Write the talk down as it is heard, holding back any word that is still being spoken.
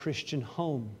Christian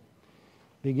home,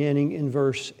 beginning in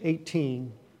verse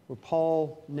 18, where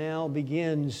Paul now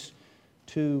begins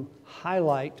to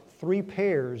highlight three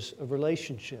pairs of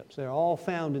relationships. They're all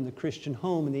found in the Christian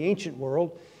home in the ancient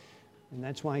world, and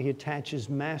that's why he attaches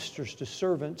masters to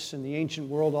servants. In the ancient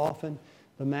world, often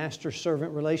the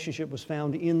master-servant relationship was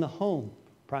found in the home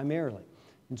primarily.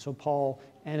 And so Paul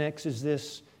annexes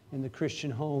this in the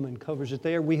Christian home and covers it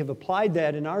there. We have applied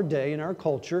that in our day, in our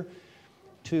culture,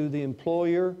 to the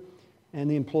employer and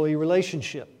the employee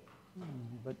relationship.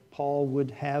 But Paul would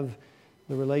have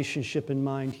the relationship in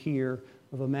mind here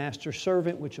of a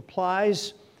master-servant, which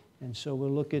applies, and so we'll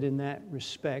look at it in that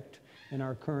respect in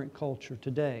our current culture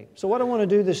today. So what I want to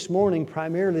do this morning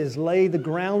primarily is lay the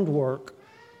groundwork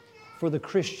for the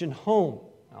Christian home.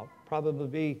 I'll probably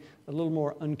be a little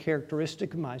more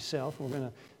uncharacteristic of myself. We're going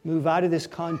to move out of this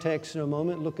context in a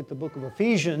moment, look at the book of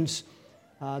Ephesians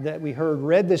that we heard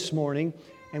read this morning,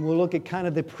 and we'll look at kind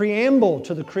of the preamble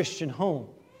to the Christian home.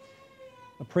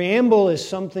 A preamble is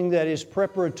something that is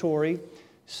preparatory,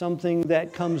 something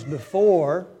that comes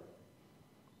before,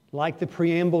 like the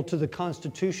preamble to the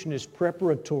Constitution is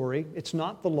preparatory. It's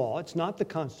not the law, it's not the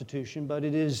Constitution, but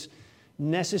it is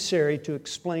necessary to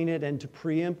explain it and to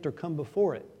preempt or come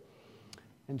before it.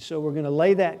 And so we're going to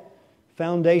lay that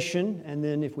foundation, and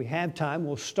then if we have time,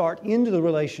 we'll start into the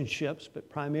relationships, but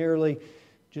primarily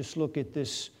just look at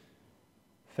this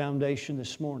foundation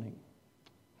this morning.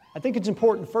 I think it's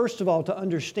important, first of all, to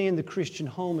understand the Christian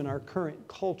home in our current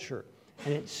culture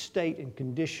and its state and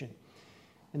condition.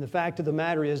 And the fact of the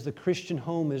matter is the Christian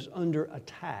home is under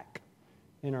attack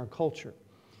in our culture.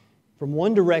 From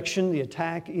one direction, the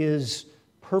attack is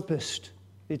purposed.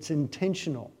 It's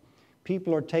intentional.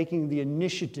 People are taking the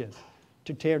initiative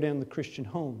to tear down the Christian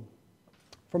home.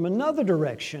 From another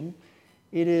direction,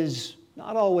 it is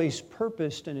not always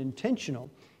purposed and intentional.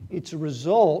 It's a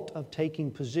result of taking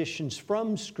positions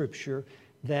from Scripture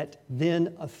that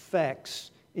then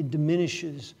affects, it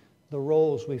diminishes the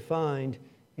roles we find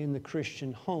in the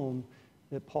Christian home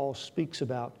that Paul speaks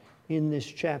about in this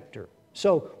chapter.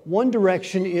 So, one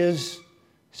direction is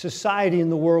society in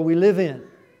the world we live in.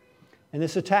 And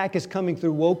this attack is coming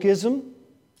through wokeism,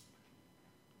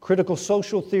 critical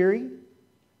social theory,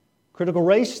 critical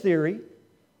race theory,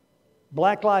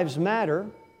 Black Lives Matter,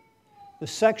 the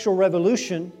sexual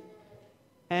revolution,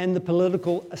 and the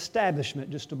political establishment,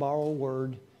 just to borrow a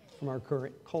word from our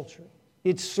current culture.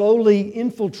 It's slowly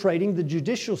infiltrating the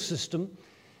judicial system,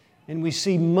 and we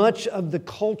see much of the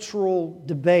cultural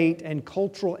debate and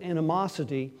cultural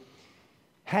animosity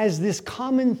has this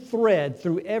common thread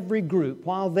through every group.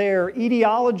 While their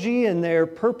ideology and their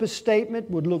purpose statement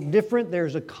would look different,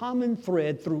 there's a common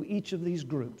thread through each of these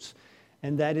groups,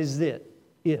 and that is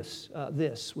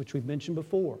this, which we've mentioned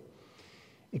before.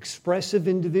 Expressive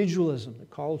individualism that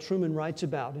Carl Trueman writes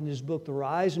about in his book, The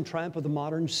Rise and Triumph of the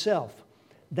Modern Self.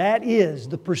 That is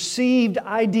the perceived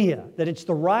idea that it's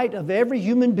the right of every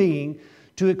human being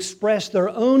to express their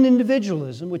own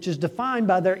individualism, which is defined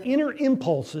by their inner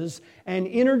impulses and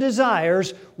inner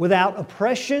desires without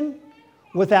oppression,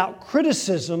 without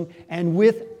criticism, and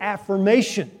with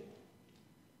affirmation.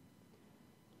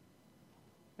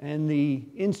 And the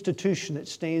institution that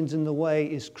stands in the way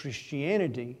is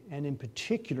Christianity, and in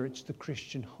particular, it's the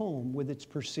Christian home with its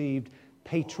perceived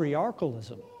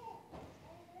patriarchalism.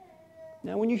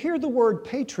 Now, when you hear the word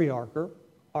patriarchy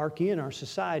in our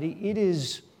society, it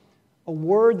is a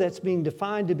word that's being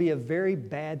defined to be a very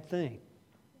bad thing.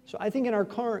 So I think in our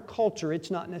current culture, it's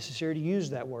not necessary to use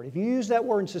that word. If you use that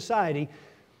word in society,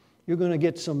 you're going to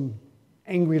get some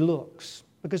angry looks.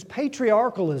 Because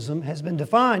patriarchalism has been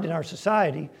defined in our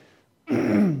society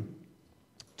to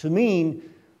mean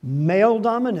male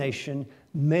domination,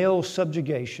 male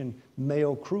subjugation,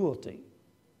 male cruelty.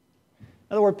 In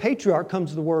other words, patriarch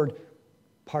comes from the word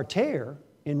pater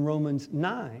in Romans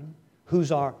 9,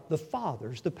 whose are the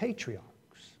fathers, the patriarchs.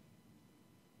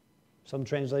 Some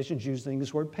translations use the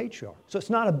English word patriarch. So it's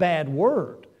not a bad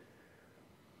word.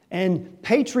 And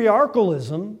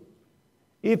patriarchalism,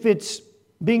 if it's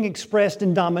being expressed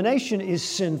in domination, is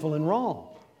sinful and wrong.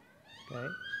 Okay?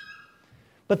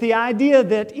 But the idea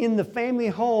that in the family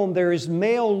home there is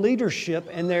male leadership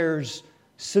and there's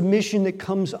submission that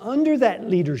comes under that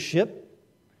leadership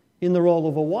in the role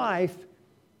of a wife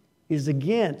is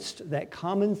against that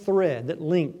common thread that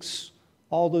links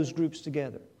all those groups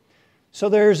together. So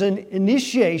there's an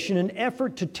initiation, an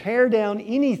effort to tear down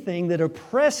anything that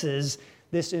oppresses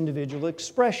this individual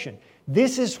expression.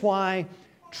 This is why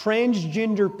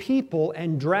transgender people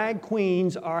and drag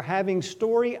queens are having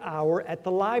story hour at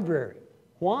the library.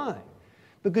 Why?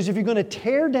 Because if you're going to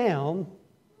tear down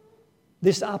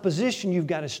this opposition, you've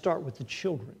got to start with the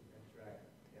children.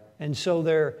 And so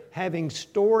they're having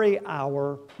story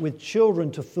hour with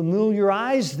children to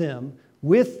familiarize them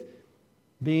with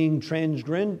being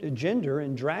transgender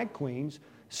and drag queens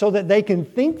so that they can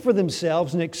think for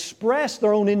themselves and express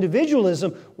their own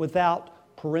individualism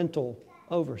without parental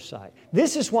oversight.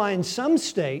 This is why in some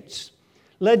states,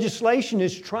 legislation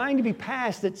is trying to be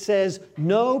passed that says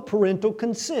no parental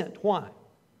consent. Why?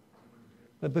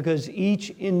 But because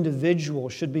each individual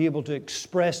should be able to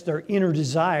express their inner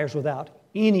desires without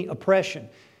any oppression.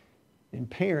 And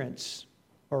parents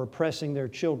are oppressing their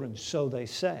children, so they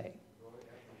say.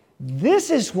 This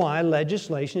is why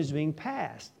legislation is being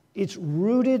passed. It's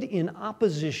rooted in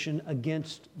opposition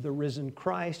against the risen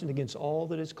Christ and against all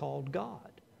that is called God.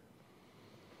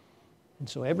 And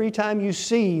so every time you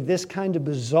see this kind of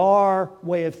bizarre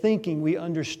way of thinking, we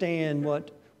understand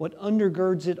what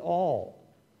undergirds it all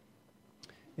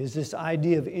is this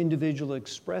idea of individual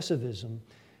expressivism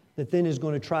that then is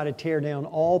going to try to tear down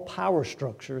all power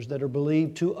structures that are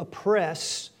believed to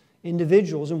oppress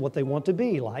individuals and what they want to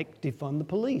be, like defund the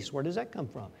police. Where does that come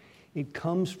from? It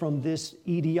comes from this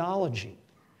ideology.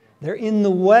 They're in the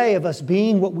way of us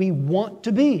being what we want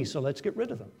to be, so let's get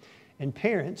rid of them. And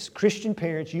parents, Christian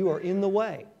parents, you are in the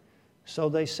way, so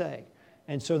they say.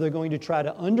 And so they're going to try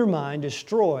to undermine,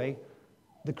 destroy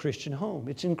the Christian home.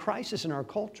 It's in crisis in our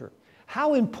culture.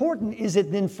 How important is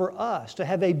it then for us to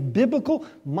have a biblical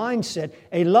mindset,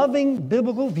 a loving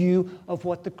biblical view of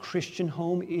what the Christian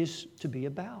home is to be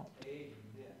about?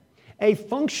 A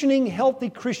functioning, healthy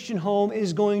Christian home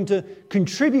is going to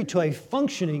contribute to a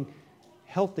functioning,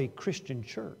 healthy Christian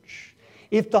church.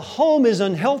 If the home is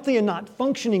unhealthy and not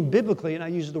functioning biblically, and I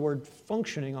use the word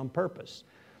functioning on purpose,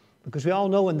 because we all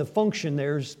know in the function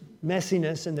there's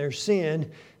messiness and there's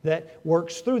sin that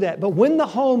works through that. But when the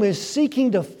home is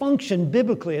seeking to function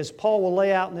biblically, as Paul will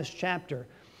lay out in this chapter,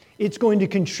 it's going to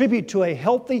contribute to a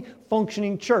healthy,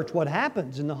 functioning church. What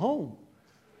happens in the home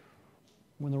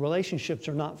when the relationships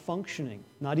are not functioning,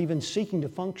 not even seeking to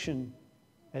function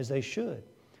as they should?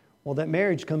 Well, that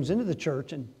marriage comes into the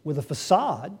church and with a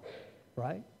facade,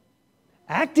 right?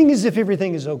 Acting as if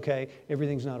everything is okay,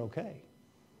 everything's not okay.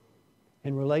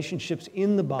 And relationships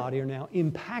in the body are now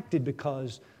impacted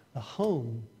because the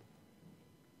home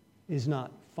is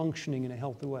not functioning in a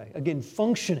healthy way. Again,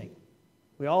 functioning.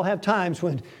 We all have times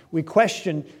when we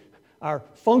question our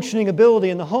functioning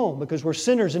ability in the home because we're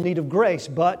sinners in need of grace.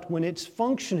 But when it's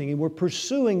functioning and we're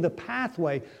pursuing the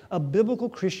pathway of biblical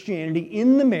Christianity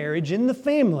in the marriage, in the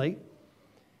family,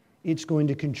 it's going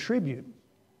to contribute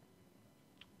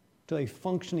to a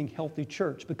functioning, healthy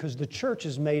church because the church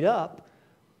is made up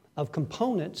of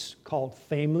components called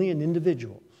family and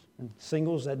individuals. And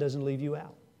singles, that doesn't leave you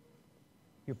out.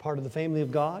 You're part of the family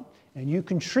of God, and you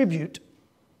contribute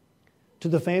to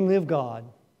the family of God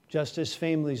just as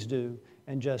families do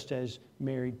and just as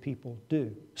married people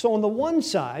do. So on the one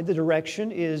side, the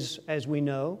direction is, as we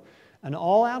know, an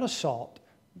all-out assault.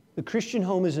 The Christian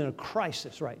home is in a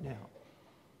crisis right now,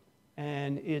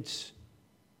 and it's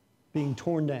being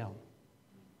torn down.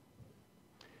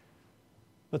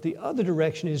 But the other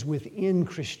direction is within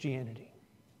Christianity.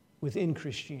 Within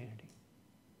Christianity.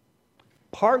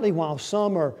 Partly while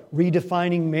some are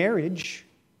redefining marriage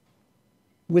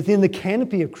within the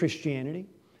canopy of Christianity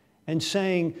and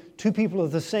saying two people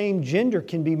of the same gender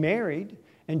can be married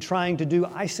and trying to do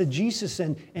eisegesis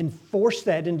and force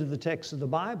that into the text of the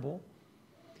Bible.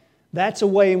 That's a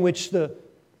way in which the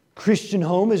Christian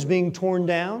home is being torn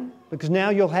down because now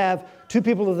you'll have two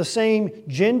people of the same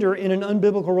gender in an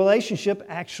unbiblical relationship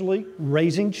actually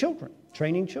raising children,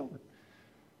 training children.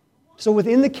 So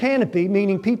within the canopy,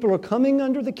 meaning people are coming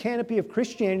under the canopy of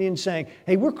Christianity and saying,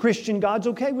 hey, we're Christian, God's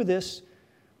okay with this.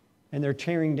 And they're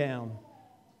tearing down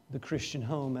the Christian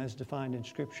home as defined in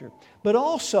Scripture. But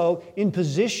also in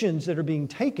positions that are being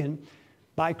taken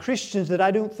by Christians that I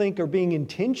don't think are being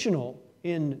intentional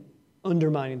in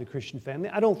undermining the Christian family.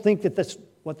 I don't think that that's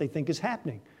what they think is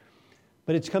happening.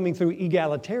 But it's coming through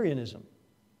egalitarianism,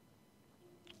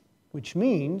 which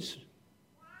means,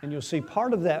 and you'll see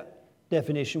part of that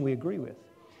definition we agree with.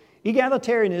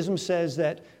 Egalitarianism says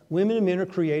that women and men are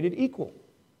created equal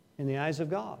in the eyes of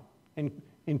God. And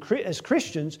as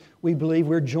Christians, we believe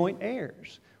we're joint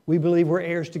heirs. We believe we're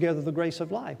heirs together of the grace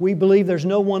of life. We believe there's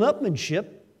no one-upmanship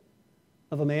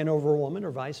of a man over a woman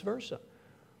or vice versa.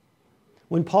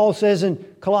 When Paul says in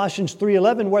Colossians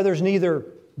 3:11, where there's neither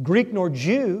Greek nor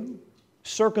Jew,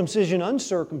 circumcision,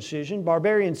 uncircumcision,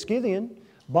 barbarian, Scythian,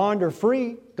 bond or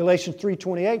free, Galatians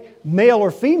 3:28, male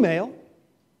or female,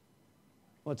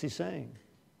 what's he saying?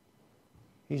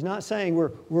 He's not saying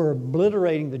we're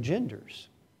obliterating the genders.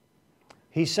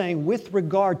 He's saying with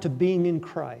regard to being in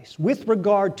Christ, with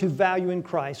regard to value in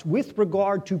Christ, with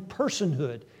regard to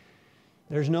personhood,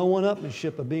 there's no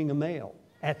one-upmanship of being a male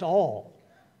at all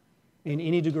in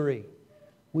any degree.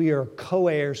 We are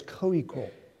co-heirs,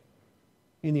 co-equal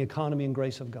in the economy and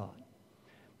grace of God.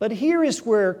 But here is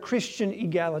where Christian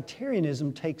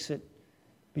egalitarianism takes it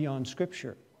beyond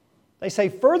Scripture. They say,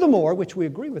 furthermore, which we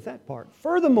agree with that part,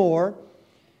 furthermore,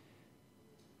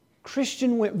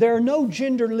 there are no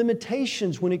gender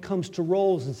limitations when it comes to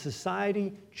roles in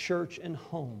society, church, and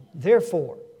home.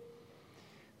 Therefore,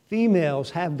 females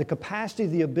have the capacity,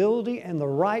 the ability, and the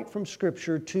right from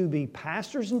Scripture to be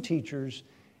pastors and teachers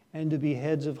and to be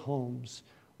heads of homes,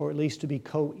 or at least to be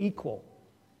co-equal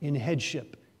in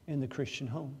headship in the Christian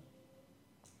home.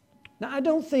 Now, I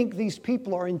don't think these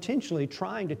people are intentionally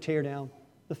trying to tear down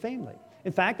the family.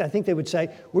 In fact, I think they would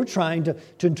say, we're trying to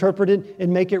interpret it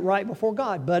and make it right before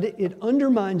God. But it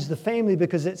undermines the family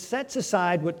because it sets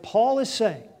aside what Paul is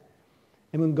saying.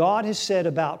 And when God has said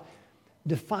about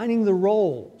defining the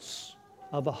roles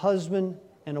of a husband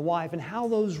and a wife and how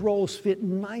those roles fit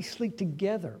nicely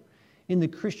together in the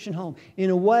Christian home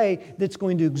in a way that's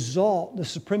going to exalt the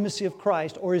supremacy of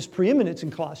Christ or His preeminence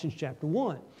in Colossians chapter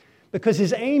 1. Because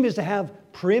His aim is to have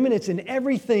preeminence in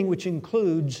everything, which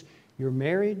includes your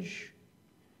marriage,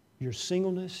 your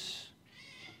singleness,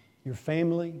 your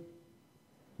family,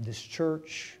 this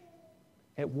church,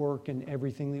 at work, and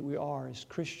everything that we are as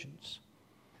Christians.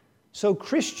 So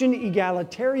Christian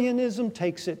egalitarianism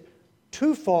takes it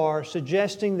too far,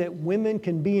 suggesting that women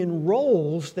can be in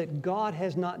roles that God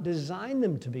has not designed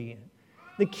them to be in.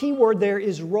 The key word there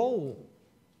is role.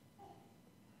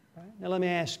 Right? Now let me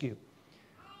ask you,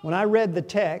 when I read the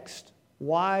text,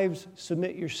 wives,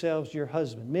 submit yourselves to your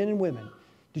husband, men and women,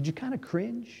 did you kind of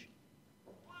cringe?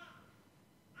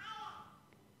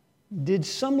 Did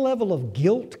some level of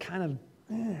guilt kind of,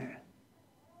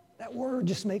 that word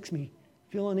just makes me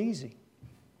feel uneasy?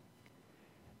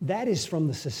 That is from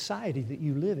the society that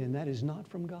you live in. That is not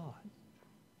from God.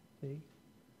 See?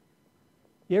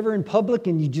 You ever in public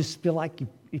and you just feel like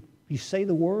you say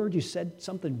the word, you said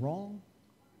something wrong?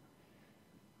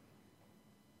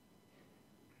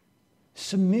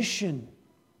 Submission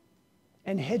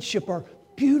and headship are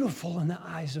beautiful in the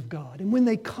eyes of God. And when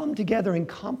they come together and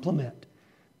complement,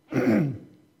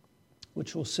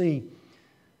 which we'll see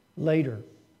later,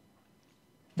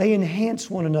 they enhance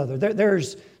one another.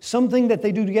 There's something that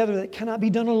they do together that cannot be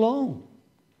done alone.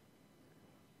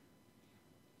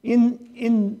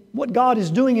 In what God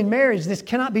is doing in marriage, this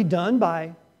cannot be done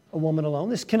by a woman alone.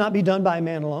 This cannot be done by a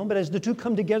man alone. But as the two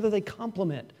come together, they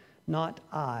complement. Not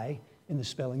I in the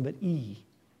spelling, but E.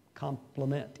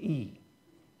 Complement, E.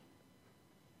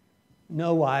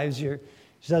 No, wives, it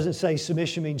doesn't say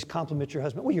submission means compliment your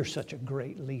husband. Well, you're such a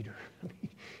great leader.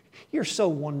 You're so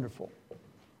wonderful.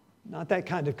 Not that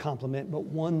kind of compliment, but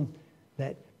one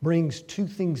that brings two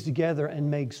things together and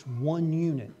makes one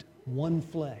unit, one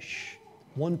flesh,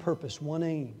 one purpose, one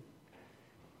aim.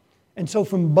 And so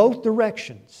from both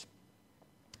directions,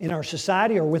 in our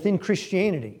society or within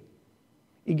Christianity,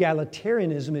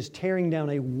 egalitarianism is tearing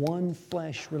down a one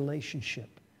flesh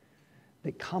relationship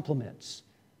that complements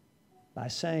by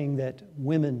saying that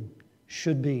women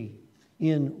should be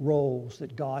in roles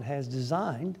that God has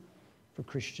designed for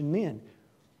Christian men.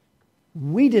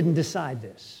 We didn't decide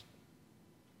this.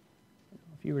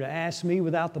 If you were to ask me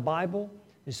without the Bible,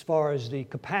 as far as the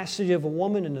capacity of a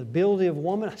woman and the ability of a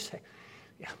woman, I'd say,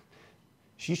 yeah,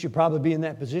 she should probably be in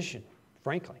that position,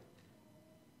 frankly.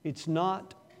 It's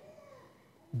not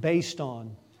based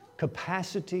on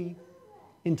capacity,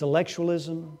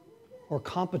 intellectualism, or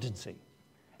competency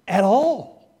at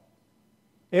all.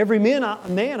 Every man,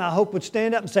 I hope, would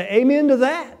stand up and say, amen to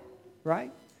that,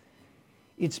 right?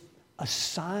 It's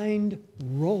assigned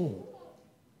role.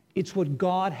 It's what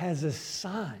God has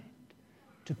assigned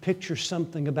to picture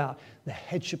something about the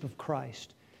headship of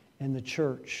Christ and the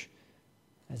church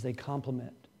as they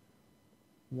complement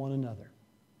one another.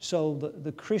 So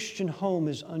the Christian home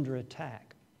is under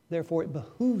attack. Therefore, it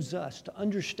behooves us to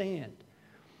understand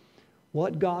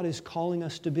what God is calling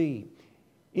us to be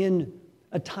in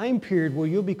a time period where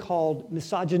you'll be called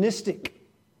misogynistic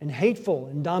and hateful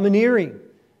and domineering,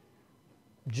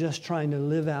 just trying to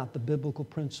live out the biblical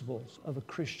principles of a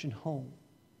Christian home.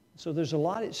 So there's a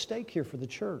lot at stake here for the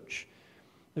church.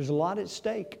 There's a lot at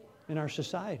stake in our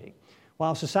society.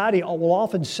 While society will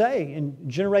often say in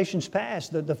generations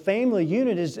past that the family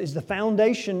unit is the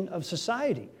foundation of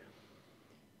society.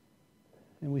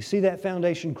 And we see that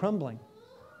foundation crumbling.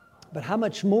 But how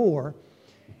much more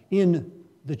in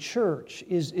the church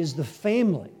is the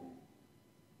family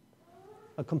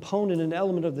a component, an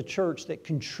element of the church that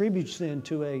contributes then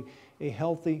to a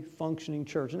healthy, functioning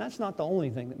church. And that's not the only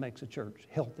thing that makes a church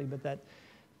healthy, but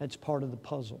that's part of the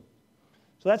puzzle.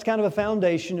 So that's kind of a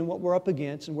foundation in what we're up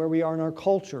against and where we are in our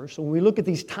culture. So when we look at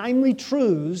these timely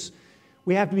truths,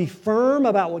 we have to be firm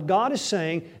about what God is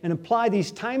saying and apply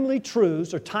these timely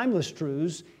truths or timeless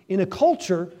truths in a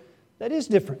culture that is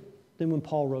different than when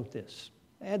Paul wrote this.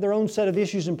 They had their own set of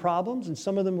issues and problems, and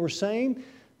some of them were same,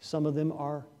 some of them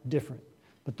are different.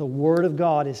 But the Word of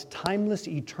God is timeless,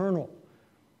 eternal.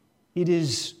 It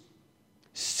is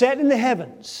set in the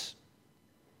heavens,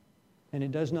 and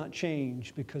it does not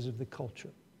change because of the culture.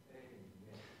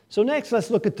 So next, let's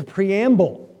look at the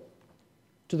preamble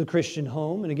to the Christian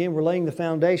home. And again, we're laying the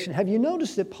foundation. Have you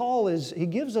noticed that he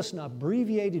gives us an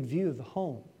abbreviated view of the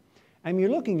home? I mean,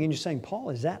 you're looking and you're saying, Paul,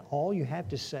 is that all you have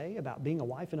to say about being a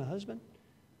wife and a husband?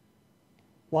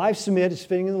 Wives, submit, it's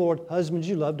fitting in the Lord. Husbands,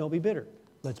 you love, don't be bitter.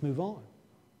 Let's move on.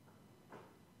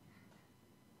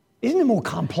 Isn't it more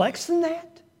complex than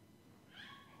that?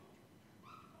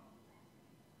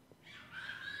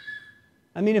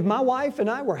 I mean, if my wife and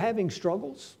I were having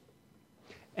struggles,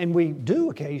 and we do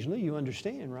occasionally, you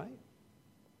understand, right?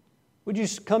 Would you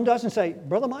come to us and say,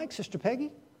 Brother Mike, Sister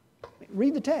Peggy,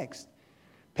 read the text.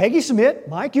 Peggy, submit.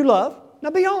 Mike, you love. Now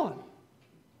be on.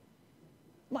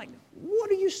 Like,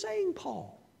 what are you saying,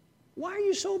 Paul? Why are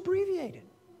you so abbreviated?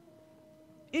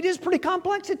 It is pretty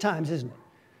complex at times, isn't it?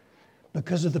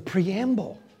 Because of the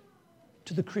preamble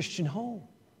to the Christian home,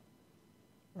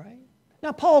 right?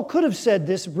 Now, Paul could have said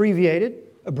this abbreviated,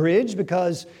 abridged,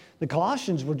 because the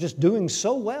Colossians were just doing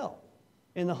so well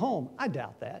in the home. I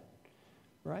doubt that,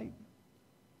 right?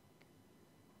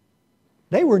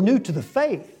 They were new to the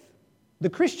faith. The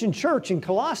Christian church in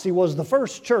Colossae was the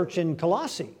first church in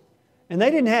Colossae. And they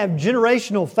didn't have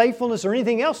generational faithfulness or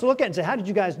anything else to look at and say, how did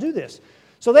you guys do this?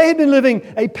 So they had been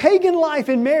living a pagan life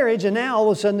in marriage, and now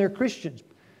all of a sudden they're Christians.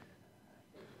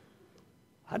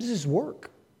 How does this work?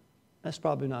 That's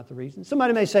probably not the reason.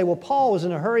 Somebody may say, well, Paul was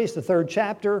in a hurry. It's the 3rd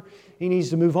chapter. He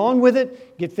needs to move on with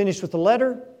it, get finished with the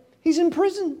letter. He's in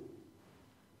prison,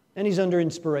 and he's under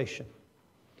inspiration.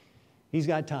 He's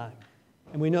got time.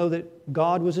 And we know that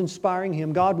God was inspiring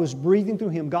him. God was breathing through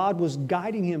him. God was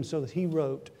guiding him so that he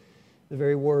wrote the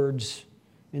very words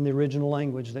in the original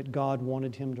language that God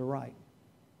wanted him to write.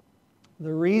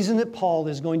 The reason that Paul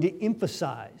is going to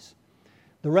emphasize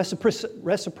the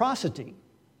reciprocity,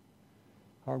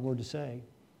 hard word to say,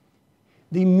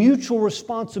 the mutual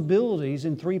responsibilities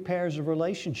in 3 pairs of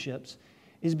relationships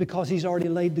is because he's already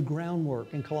laid the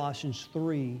groundwork in Colossians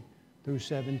 3 through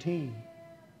 17.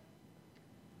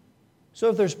 So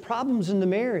if there's problems in the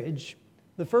marriage,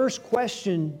 the first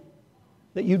question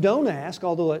that you don't ask,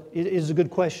 although it is a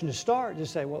good question to start, is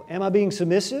say, well, am I being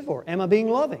submissive or am I being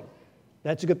loving?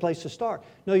 That's a good place to start.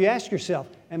 No, you ask yourself,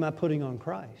 am I putting on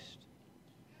Christ?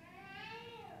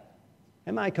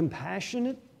 Am I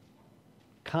compassionate,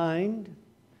 kind,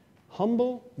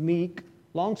 humble, meek,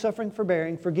 long-suffering,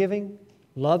 forbearing, forgiving,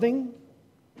 loving?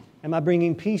 Am I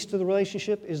bringing peace to the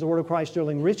relationship? Is the word of Christ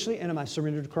dwelling richly? And am I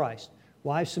surrendered to Christ?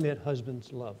 Wives, submit.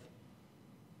 Husbands, love.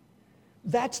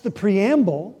 That's the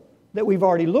preamble that we've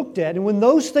already looked at. And when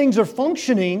those things are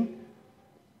functioning,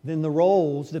 then the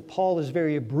roles that Paul is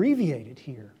very abbreviated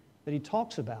here, that he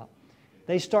talks about,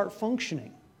 they start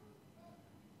functioning.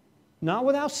 Not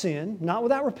without sin, not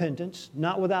without repentance,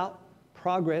 not without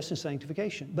progress and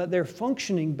sanctification, but they're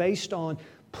functioning based on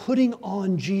putting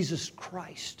on Jesus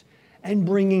Christ and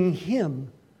bringing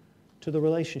Him to the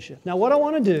relationship. Now, what I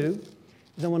want to do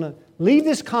is I want to leave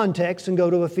this context and go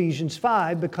to Ephesians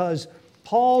 5 because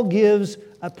Paul gives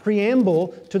a preamble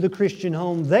to the Christian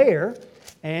home there,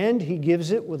 and he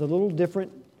gives it with a little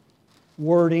different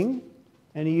wording,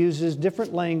 and he uses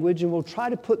different language, and we'll try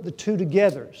to put the two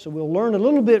together. So we'll learn a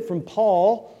little bit from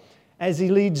Paul as he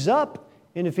leads up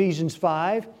in Ephesians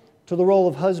 5 to the role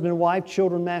of husband, wife,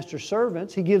 children, master,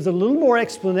 servants. He gives a little more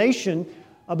explanation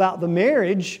about the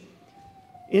marriage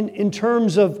in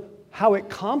terms of how it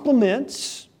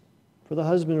complements for the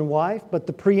husband and wife, but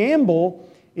the preamble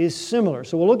is similar.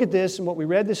 So we'll look at this and what we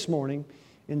read this morning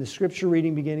in the scripture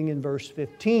reading beginning in verse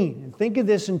 15. And think of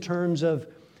this in terms of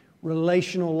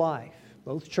relational life,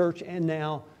 both church and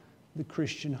now the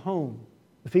Christian home.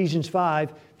 Ephesians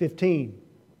 5:15.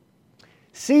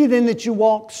 See then that you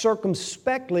walk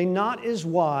circumspectly, not as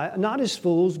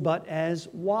fools, but as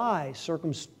wise.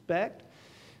 Circumspect,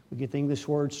 we get the English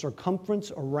word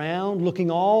circumference, around,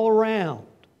 looking all around.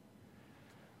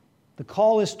 The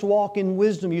call is to walk in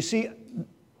wisdom. You see,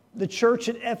 the church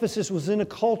at Ephesus was in a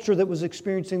culture that was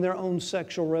experiencing their own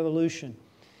sexual revolution.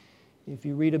 If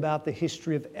you read about the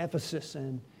history of Ephesus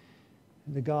and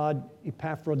the god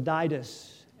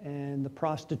Epaphroditus and the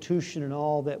prostitution and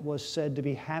all that was said to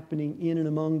be happening in and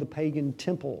among the pagan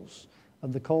temples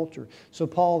of the culture. So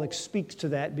Paul speaks to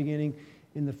that beginning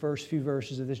in the first few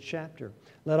verses of this chapter.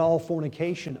 Let all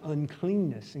fornication,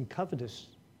 uncleanness, and covetous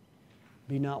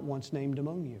be not once named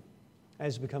among you,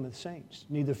 as becometh saints.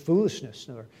 Neither foolishness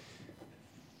nor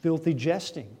filthy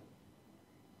jesting.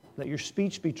 Let your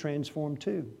speech be transformed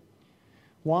too.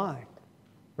 Why?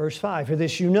 Verse 5, for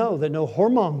this you know, that no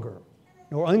whoremonger,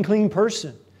 nor unclean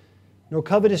person, nor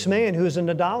covetous man who is an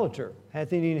idolater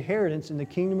hath any inheritance in the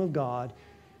kingdom of God,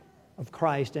 of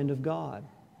Christ, and of God.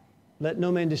 Let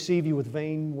no man deceive you with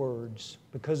vain words.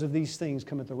 Because of these things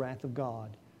cometh the wrath of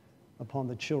God upon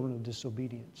the children of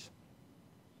disobedience.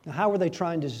 Now, how are they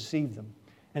trying to deceive them?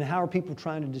 And how are people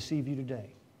trying to deceive you today?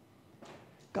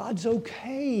 God's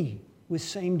okay with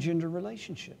same-gender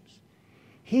relationships.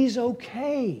 He's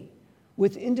okay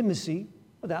with intimacy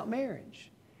without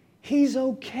marriage. He's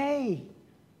okay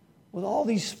with all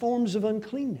these forms of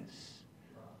uncleanness.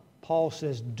 Paul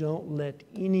says, don't let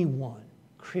anyone,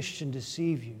 Christian,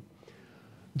 deceive you.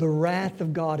 The wrath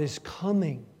of God is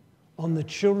coming on the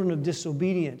children of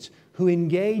disobedience who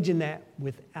engage in that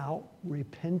without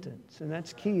repentance. And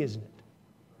that's key, isn't it?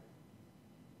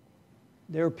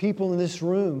 There are people in this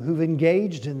room who've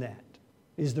engaged in that.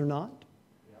 Is there not?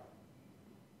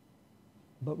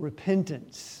 But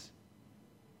repentance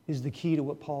is the key to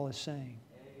what Paul is saying.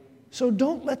 So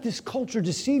don't let this culture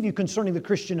deceive you concerning the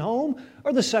Christian home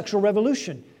or the sexual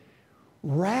revolution.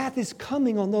 Wrath is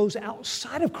coming on those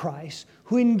outside of Christ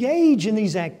who engage in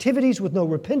these activities with no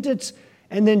repentance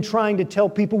and then trying to tell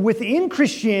people within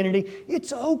Christianity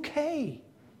it's okay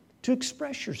to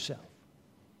express yourself.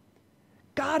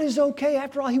 God is okay.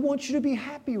 After all, He wants you to be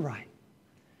happy, right?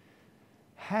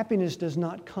 Happiness does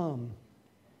not come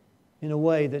in a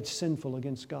way that's sinful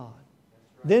against God.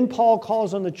 Then Paul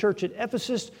calls on the church at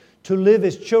Ephesus to live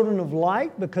as children of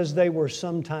light because they were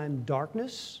sometime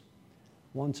darkness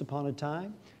once upon a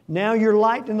time. Now you're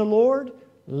light in the Lord.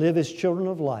 Live as children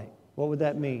of light. What would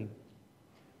that mean?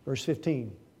 Verse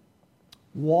 15.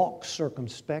 Walk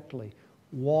circumspectly.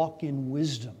 Walk in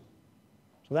wisdom.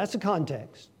 So that's the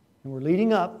context. And we're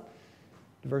leading up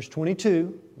to verse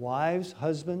 22. Wives,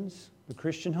 husbands, the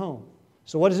Christian home.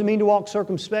 So what does it mean to walk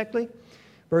circumspectly?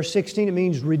 Verse 16, it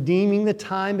means redeeming the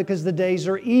time because the days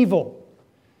are evil.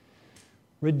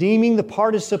 Redeeming, the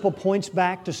participle points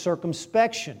back to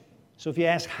circumspection. So if you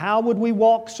ask, how would we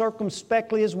walk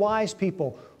circumspectly as wise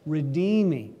people?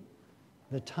 Redeeming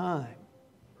the time.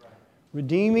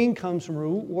 Redeeming comes from a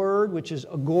root word which is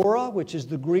agora, which is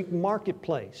the Greek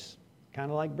marketplace.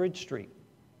 Kind of like Bridge Street,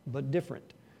 but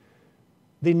different.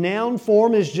 The noun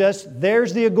form is just,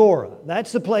 there's the agora.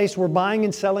 That's the place where buying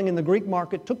and selling in the Greek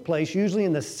market took place, usually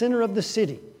in the center of the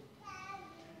city.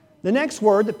 The next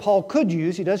word that Paul could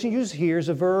use, he doesn't use here, is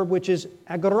a verb which is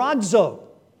agorazo.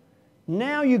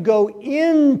 Now you go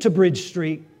into Bridge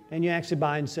Street and you actually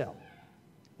buy and sell.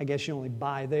 I guess you only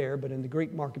buy there, but in the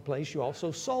Greek marketplace you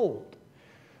also sold.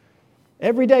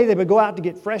 Every day they would go out to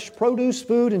get fresh produce,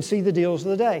 food, and see the deals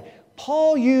of the day.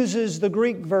 Paul uses the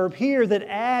Greek verb here that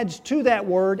adds to that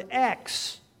word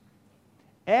ex.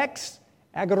 Ex,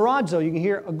 agorazo, you can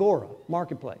hear agora,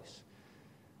 marketplace.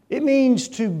 It means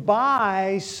to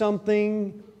buy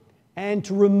something and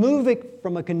to remove it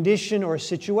from a condition or a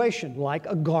situation, like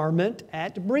a garment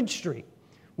at Bridge Street.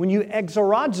 When you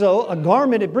exorazo a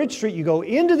garment at Bridge Street, you go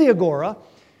into the agora,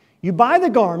 you buy the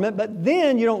garment, but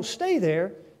then you don't stay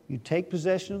there. You take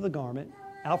possession of the garment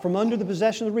out from under the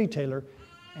possession of the retailer,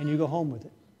 and you go home with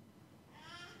it.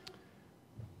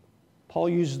 Paul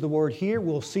uses the word here.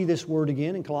 We'll see this word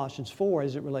again in Colossians 4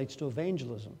 as it relates to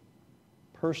evangelism,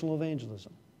 personal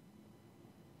evangelism.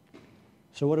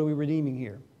 So what are we redeeming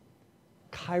here?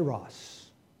 Kairos,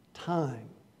 time,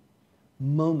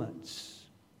 moments,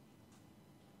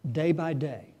 day by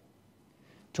day.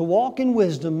 To walk in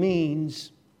wisdom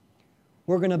means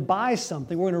we're going to buy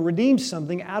something, we're going to redeem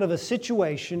something out of a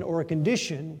situation or a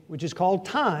condition, which is called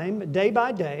time, day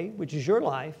by day, which is your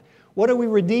life. What are we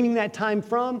redeeming that time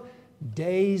from?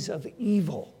 Days of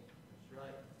evil. That's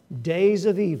right. Days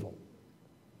of evil.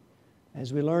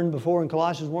 As we learned before in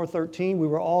Colossians 1:13, we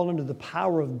were all under the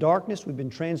power of darkness. We've been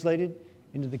translated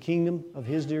into the kingdom of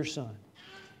His dear Son.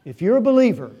 If you're a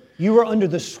believer, you are under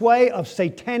the sway of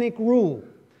satanic rule.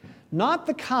 Not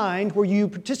the kind where you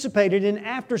participated in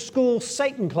after-school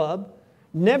Satan club.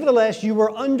 Nevertheless, you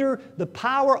were under the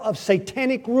power of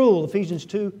satanic rule, Ephesians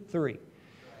 2:3.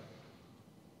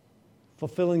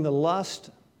 Fulfilling the lust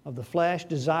of the flesh,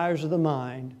 desires of the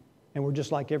mind, and we're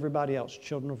just like everybody else,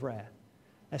 children of wrath.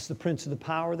 That's the prince of the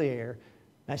power of the air.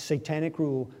 That's satanic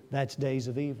rule. That's days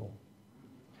of evil.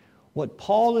 What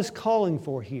Paul is calling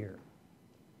for here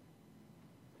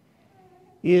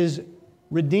is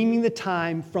redeeming the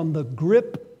time from the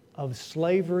grip of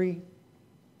slavery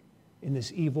in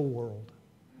this evil world.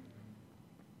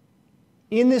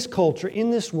 In this culture,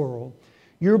 in this world,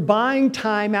 you're buying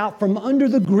time out from under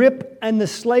the grip and the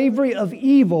slavery of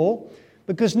evil,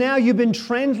 because now you've been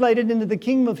translated into the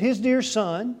kingdom of His dear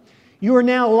Son. You are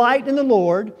now light in the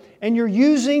Lord, and you're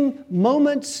using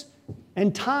moments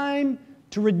and time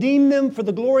to redeem them for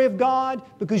the glory of God,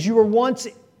 because you were once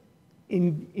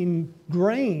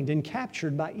ingrained and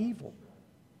captured by evil.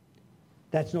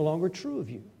 That's no longer true of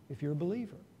you if you're a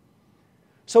believer.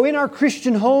 So in our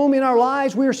Christian home, in our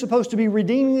lives, we are supposed to be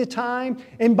redeeming the time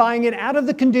and buying it out of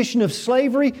the condition of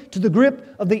slavery to the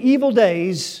grip of the evil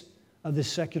days of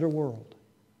this secular world.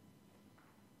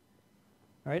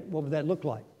 All right, what would that look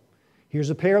like? Here's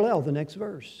a parallel, the next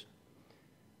verse.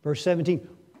 Verse 17,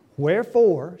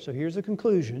 wherefore, so here's the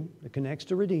conclusion that connects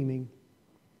to redeeming.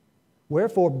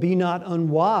 Wherefore, be not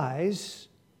unwise,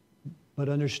 but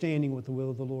understanding what the will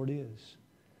of the Lord is.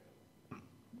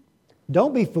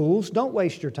 Don't be fools. Don't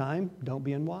waste your time. Don't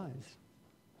be unwise.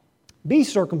 Be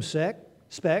circumspect.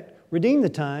 Redeem the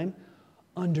time.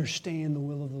 Understand the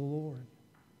will of the Lord.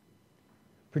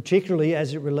 Particularly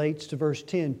as it relates to verse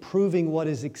 10, proving what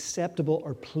is acceptable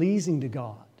or pleasing to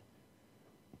God.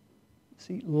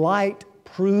 See, light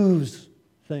proves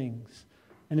things.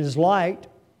 And as light,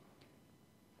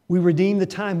 we redeem the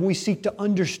time. We seek to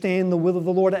understand the will of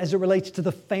the Lord as it relates to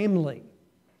the family.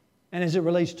 And as it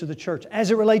relates to the church,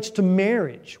 as it relates to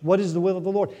marriage, what is the will of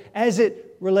the Lord? As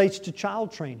it relates to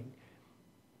child training,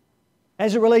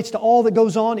 as it relates to all that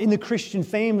goes on in the Christian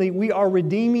family, we are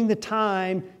redeeming the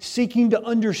time, seeking to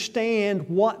understand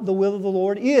what the will of the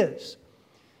Lord is.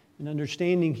 And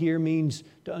understanding here means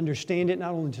to understand it,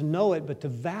 not only to know it, but to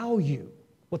value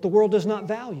what the world does not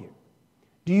value.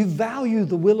 Do you value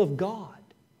the will of God?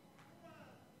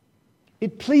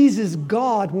 It pleases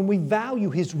God when we value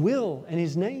His will and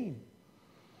His name.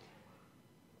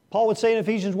 Paul would say in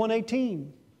Ephesians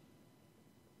 1:18,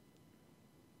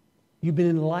 you've been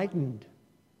enlightened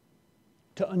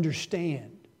to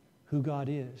understand who God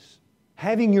is.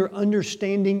 Having your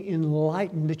understanding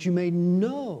enlightened that you may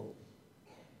know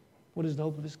what is the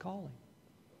hope of His calling.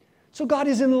 So God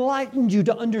has enlightened you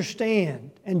to understand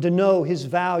and to know His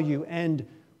value and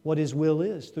what His will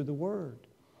is through the Word.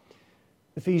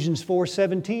 Ephesians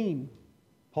 4:17,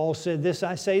 Paul said, this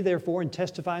I say therefore and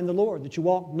testify in the Lord, that you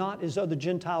walk not as other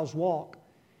Gentiles walk,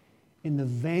 in the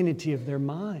vanity of their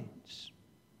minds,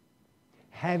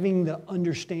 having the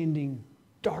understanding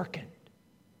darkened.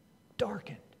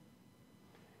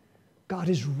 God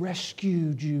has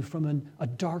rescued you from a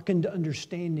darkened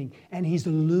understanding, and He's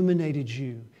illuminated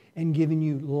you and given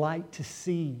you light to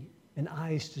see and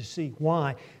eyes to see.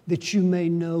 Why? That you may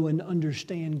know and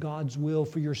understand God's will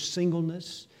for your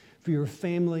singleness, for your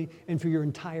family, and for your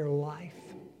entire life.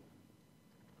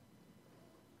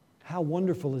 How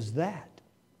wonderful is that?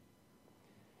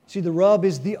 See, the rub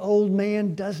is the old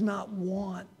man does not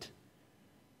want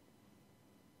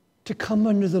to come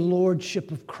under the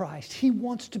lordship of Christ. He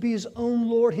wants to be his own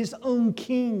Lord, his own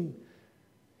King.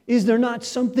 Is there not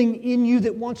something in you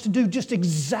that wants to do just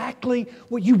exactly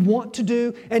what you want to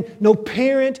do? And no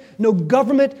parent, no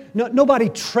government, nobody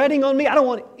treading on me. I don't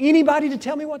want anybody to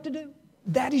tell me what to do.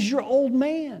 That is your old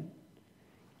man.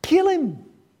 Kill him.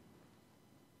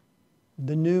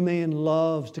 The new man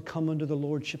loves to come under the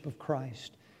lordship of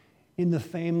Christ. In the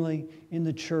family, in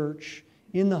the church,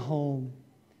 in the home.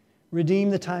 Redeem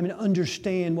the time and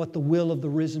understand what the will of the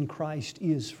risen Christ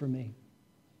is for me.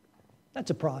 That's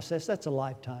a process. That's a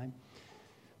lifetime.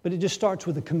 But it just starts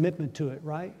with a commitment to it,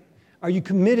 right? Are you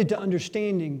committed to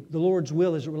understanding the Lord's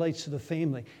will as it relates to the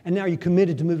family? And now are you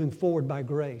committed to moving forward by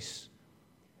grace?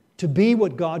 To be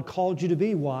what God called you to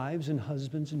be, wives and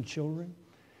husbands and children?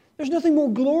 There's nothing more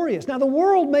glorious. Now, the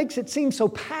world makes it seem so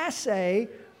passé,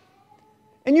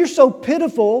 and you're so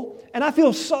pitiful, and I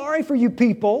feel sorry for you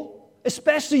people,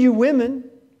 especially you women,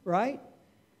 right?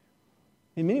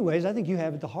 In many ways, I think you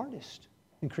have it the hardest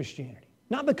in Christianity.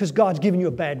 Not because God's given you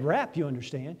a bad rap, you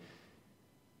understand.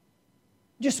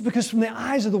 Just because from the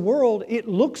eyes of the world, it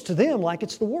looks to them like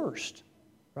it's the worst,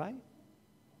 right?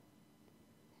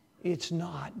 It's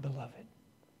not, beloved.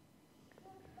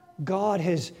 God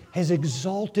has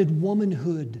exalted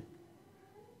womanhood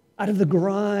out of the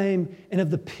grime and of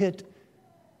the pit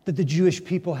that the Jewish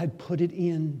people had put it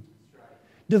in.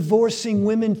 Divorcing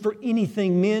women for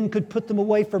anything. Men could put them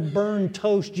away for burned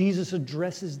toast. Jesus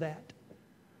addresses that.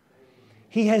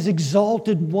 He has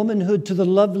exalted womanhood to the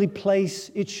lovely place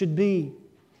it should be.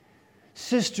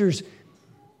 Sisters,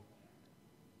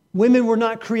 Women were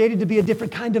not created to be a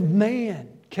different kind of man,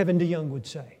 Kevin DeYoung would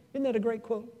say. Isn't that a great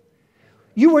quote?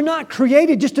 You were not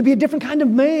created just to be a different kind of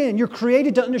man. You're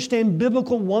created to understand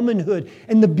biblical womanhood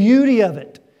and the beauty of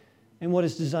it and what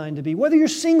it's designed to be. Whether you're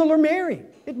single or married,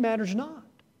 it matters not.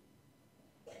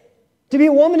 To be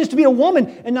a woman is to be a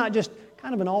woman and not just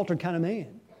kind of an altered kind of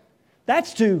man.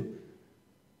 That's to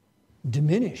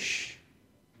diminish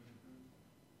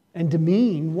and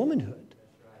demean womanhood.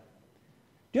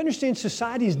 Do you understand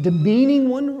society is demeaning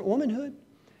womanhood?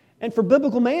 And for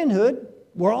biblical manhood,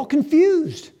 we're all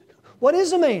confused. What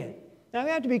is a man? Now, we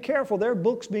have to be careful. There are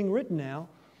books being written now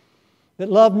that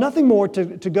love nothing more to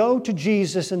go to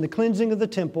Jesus and the cleansing of the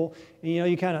temple. And,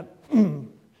 you kind of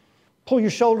pull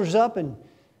your shoulders up and,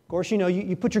 of course,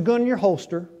 you put your gun in your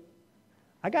holster.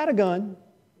 I got a gun.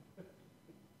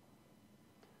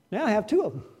 Now I have two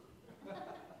of them.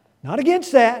 Not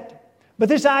against that. But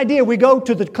this idea, we go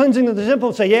to the cleansing of the temple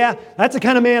and say, yeah, that's the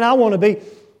kind of man I want to be.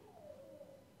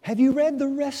 Have you read the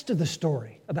rest of the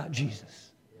story about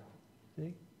Jesus?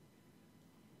 See?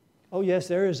 Oh, yes,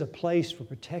 there is a place for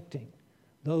protecting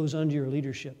those under your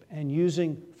leadership and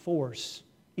using force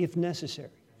if necessary.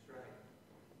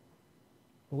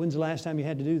 But when's the last time you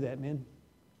had to do that, men?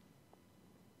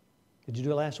 Did you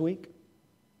do it last week?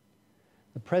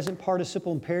 The present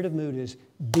participle imperative mood is,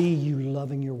 be you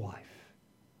loving your wife.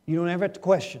 You don't ever have to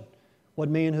question what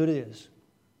manhood is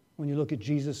when you look at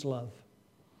Jesus' love.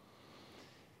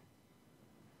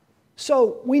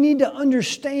 So we need to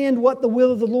understand what the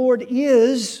will of the Lord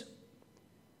is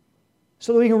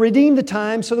so that we can redeem the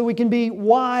time, so that we can be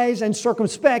wise and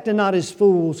circumspect and not as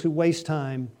fools who waste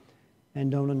time and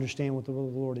don't understand what the will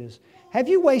of the Lord is. Have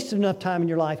you wasted enough time in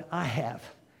your life? I have.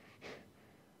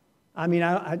 I mean,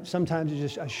 I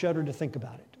sometimes I shudder to think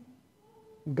about it.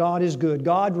 God is good.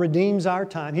 God redeems our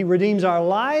time. He redeems our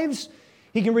lives.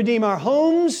 He can redeem our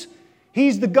homes.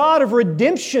 He's the God of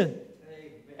redemption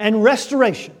and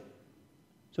restoration.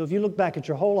 So if you look back at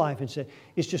your whole life and say,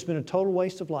 it's just been a total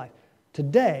waste of life,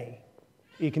 today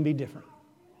it can be different.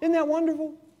 Isn't that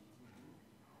wonderful?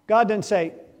 God doesn't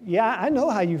say, yeah, I know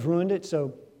how you've ruined it,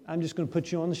 so I'm just going to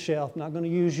put you on the shelf. I'm not going to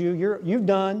use you. You've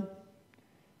done.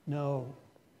 No.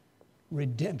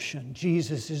 Redemption.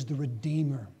 Jesus is the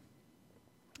Redeemer.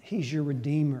 He's your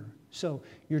Redeemer. So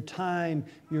your time,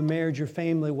 your marriage, your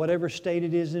family, whatever state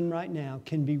it is in right now,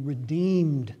 can be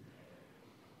redeemed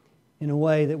in a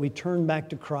way that we turn back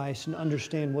to Christ and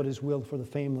understand what His will for the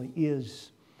family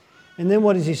is. And then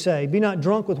what does He say? Be not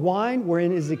drunk with wine,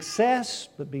 wherein is excess,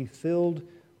 but be filled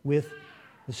with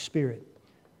the Spirit.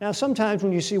 Now, sometimes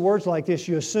when you see words like this,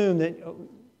 you assume that,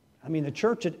 the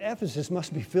church at Ephesus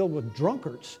must be filled with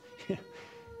drunkards.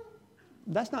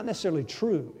 That's not necessarily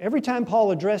true. Every time Paul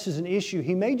addresses an issue,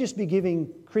 he may just be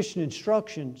giving Christian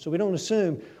instruction, so we don't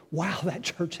assume, wow, that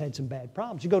church had some bad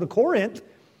problems. You go to Corinth,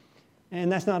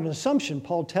 and that's not an assumption.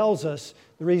 Paul tells us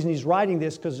the reason he's writing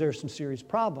this because there's some serious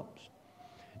problems.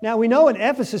 Now, we know in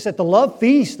Ephesus at the love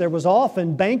feast there was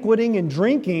often banqueting and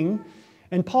drinking,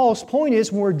 and Paul's point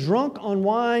is when we're drunk on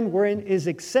wine wherein is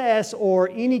excess or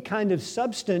any kind of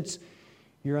substance,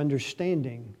 your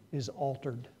understanding is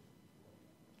altered.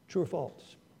 True or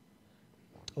false?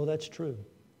 Oh, that's true.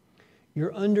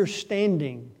 Your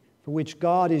understanding for which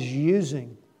God is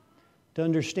using to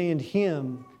understand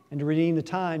Him and to redeem the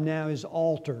time now is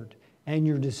altered. And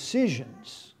your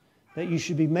decisions that you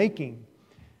should be making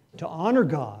to honor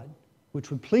God,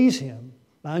 which would please Him,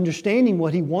 by understanding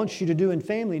what He wants you to do in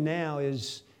family now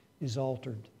is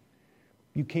altered.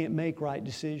 You can't make right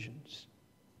decisions.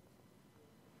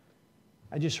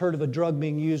 I just heard of a drug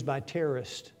being used by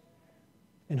terrorists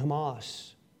in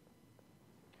Hamas,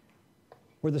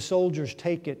 where the soldiers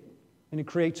take it and it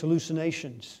creates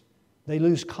hallucinations. They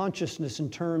lose consciousness in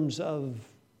terms of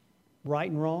right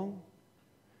and wrong.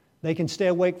 They can stay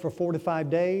awake for 4 to 5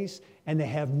 days and they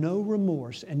have no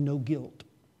remorse and no guilt,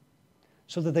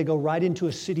 so that they go right into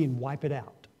a city and wipe it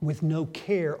out with no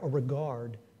care or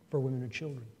regard for women or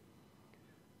children.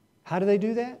 How do they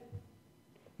do that?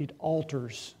 It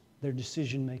alters their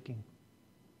decision making.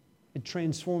 It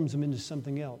transforms them into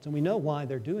something else. And we know why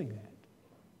they're doing that.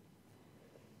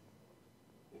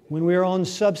 When we're on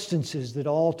substances that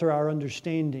alter our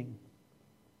understanding,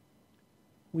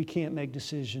 we can't make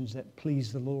decisions that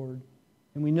please the Lord.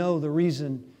 And we know the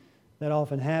reason that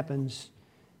often happens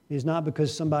is not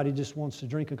because somebody just wants to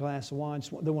drink a glass of wine.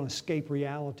 They want to escape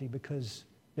reality because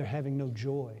they're having no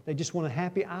joy. They just want a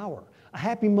happy hour, a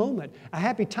happy moment, a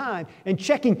happy time. And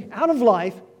checking out of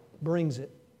life brings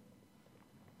it.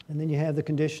 And then you have the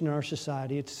condition in our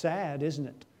society. It's sad, isn't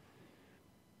it?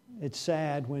 It's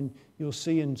sad when you'll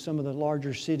see in some of the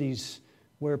larger cities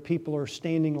where people are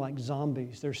standing like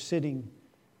zombies. They're sitting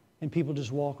and people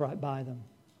just walk right by them.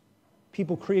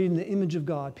 People created in the image of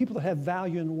God, people that have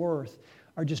value and worth,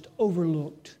 are just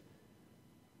overlooked.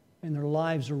 And their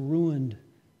lives are ruined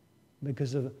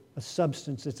because of a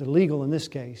substance that's illegal in this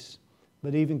case,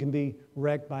 but even can be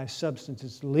wrecked by a substance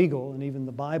that's legal, and even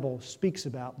the Bible speaks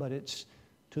about, but it's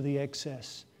to the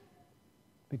excess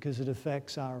because it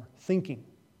affects our thinking,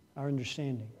 our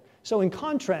understanding. So in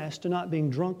contrast to not being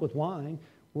drunk with wine,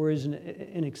 whereas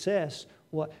in excess,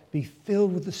 what? Be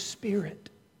filled with the Spirit.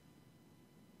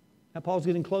 Now Paul's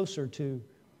getting closer to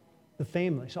the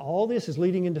family. So all this is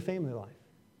leading into family life.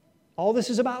 All this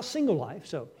is about single life,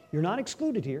 so you're not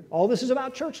excluded here. All this is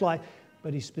about church life,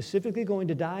 but he's specifically going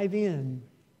to dive in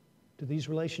to these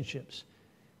relationships,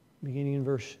 beginning in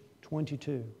verse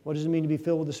 22. What does it mean to be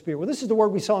filled with the Spirit? Well, this is the word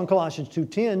we saw in Colossians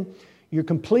 2:10. You're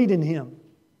complete in Him.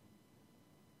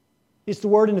 It's the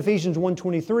word in Ephesians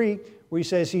 1:23 where he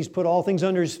says He's put all things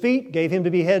under His feet, gave Him to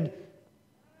be head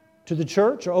to the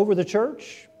church or over the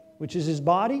church, which is His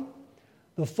body,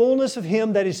 the fullness of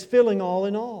Him that is filling all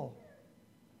in all.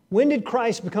 When did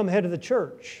Christ become head of the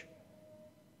church?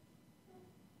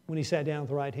 When He sat down at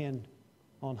the right hand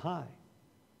on high.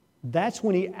 That's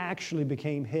when He actually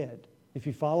became head. If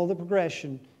you follow the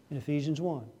progression in Ephesians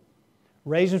 1.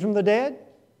 Raised Him from the dead,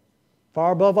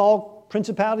 far above all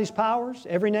principalities, powers,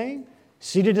 every name,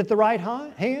 seated at the right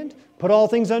hand, put all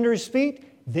things under His feet,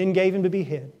 then gave Him to be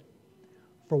head.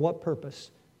 For what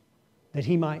purpose? That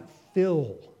He might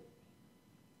fill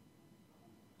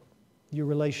your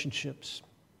relationships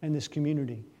and this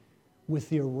community with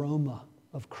the aroma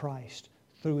of Christ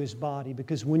through His body.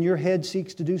 Because when your head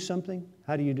seeks to do something,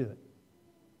 how do you do it?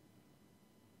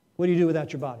 What do you do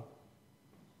without your body?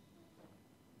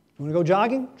 You want to go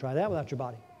jogging? Try that without your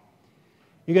body.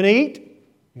 You're going to eat?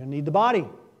 You're going to need the body.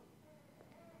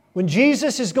 When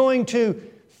Jesus is going to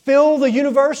fill the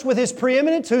universe with His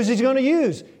preeminence, who's He going to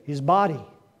use? His body.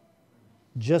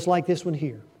 Just like this one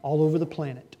here, all over the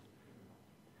planet.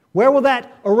 Where will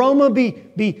that aroma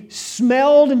be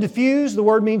smelled and diffused? The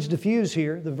word means diffuse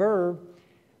here, the verb.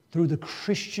 Through the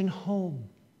Christian home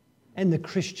and the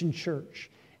Christian church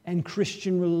and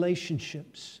Christian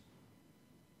relationships.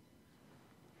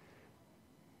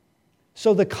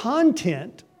 So the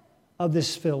content of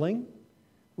this filling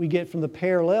we get from the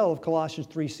parallel of Colossians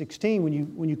 3:16.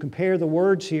 When you compare the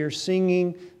words here,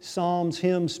 singing, psalms,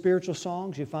 hymns, spiritual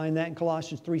songs, you find that in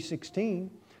Colossians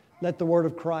 3:16. Let the word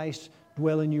of Christ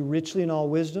dwell in you richly in all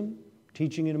wisdom,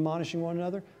 teaching and admonishing one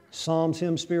another. Psalms,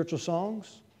 hymns, spiritual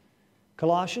songs.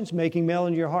 Colossians, making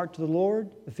melody in your heart to the Lord.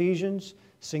 Ephesians,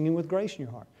 singing with grace in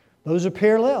your heart. Those are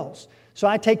parallels. So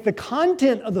I take the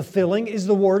content of the filling is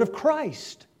the word of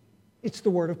Christ. It's the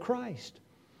word of Christ.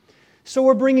 So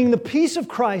we're bringing the peace of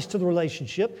Christ to the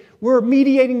relationship. We're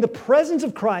mediating the presence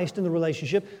of Christ in the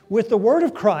relationship with the word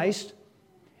of Christ.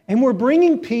 And we're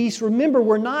bringing peace. Remember,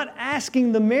 we're not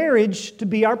asking the marriage to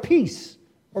be our peace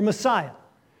or Messiah.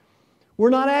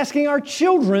 We're not asking our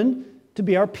children to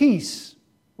be our peace.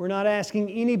 We're not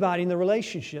asking anybody in the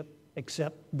relationship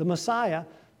except the Messiah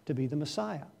to be the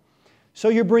Messiah. So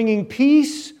you're bringing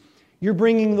peace, you're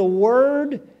bringing the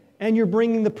Word, and you're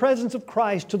bringing the presence of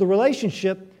Christ to the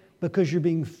relationship because you're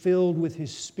being filled with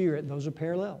His Spirit. Those are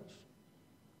parallels.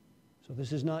 So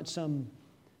this is not some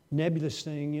nebulous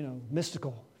thing,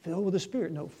 mystical. Filled with the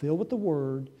Spirit. No, filled with the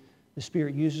Word. The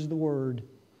Spirit uses the Word,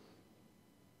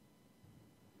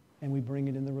 and we bring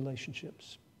it in the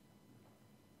relationships.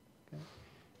 Okay?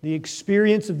 The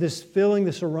experience of this filling,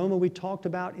 this aroma we talked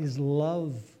about is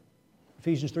love.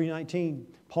 Ephesians 3:19.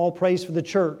 Paul prays for the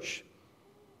church,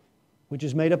 which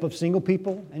is made up of single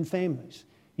people and families.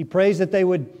 He prays that they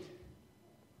would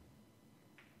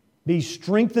be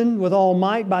strengthened with all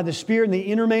might by the Spirit in the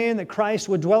inner man, that Christ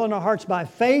would dwell in our hearts by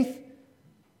faith,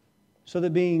 so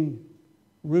that being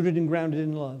rooted and grounded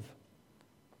in love.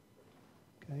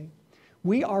 Okay?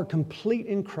 We are complete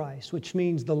in Christ, which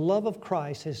means the love of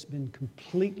Christ has been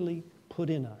completely put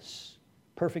in us.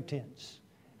 Perfect tense.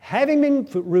 Having been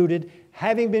rooted,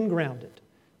 having been grounded,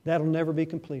 that'll never be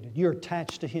completed. You're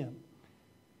attached to Him.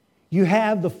 You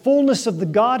have the fullness of the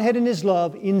Godhead and His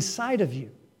love inside of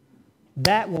you.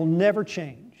 That will never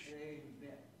change.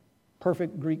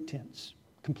 Perfect Greek tense.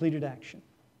 Completed action.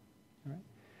 All right?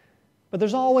 But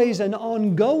there's always an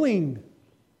ongoing,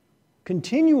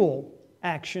 continual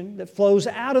action that flows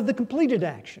out of the completed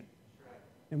action.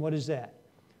 And what is that?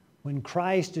 When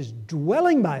Christ is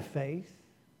dwelling by faith,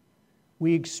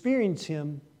 we experience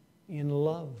Him in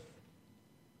love.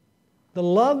 The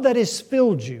love that has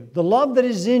filled you, the love that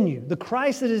is in you, the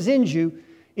Christ that is in you,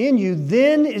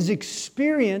 then is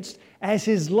experienced as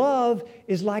His love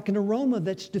is like an aroma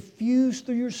that's diffused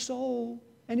through your soul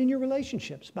and in your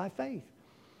relationships by faith.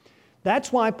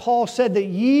 That's why Paul said that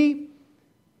ye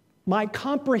might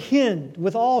comprehend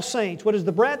with all saints what is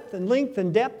the breadth and length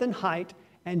and depth and height,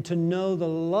 and to know the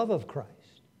love of Christ.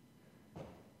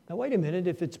 Now wait a minute,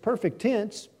 if it's perfect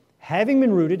tense, having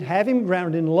been rooted, having been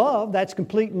grounded in love, that's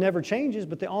complete and never changes,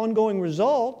 but the ongoing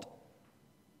result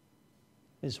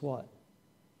is what?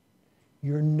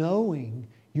 You're knowing,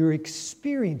 you're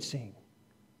experiencing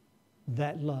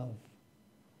that love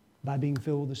by being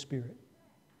filled with the Spirit.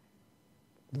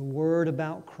 The Word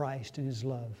about Christ and His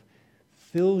love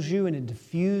fills you and it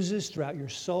diffuses throughout your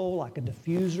soul like a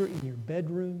diffuser in your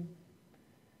bedroom.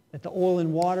 That the oil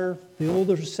and water, the oil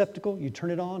receptacle, you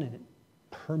turn it on and it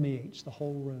permeates the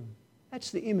whole room.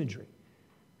 That's the imagery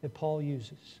that Paul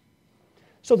uses.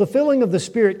 So the filling of the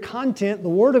Spirit content, the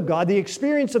Word of God, the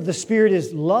experience of the Spirit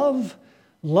is love.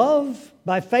 Love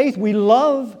by faith. We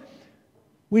love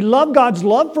God's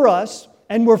love for us,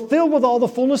 and we're filled with all the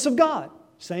fullness of God.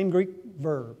 Same Greek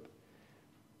verb.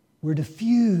 We're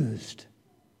diffused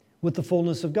with the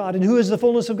fullness of God. And who is the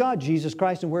fullness of God? Jesus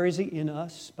Christ. And where is He? In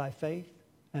us by faith.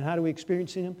 And how do we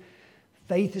experience Him?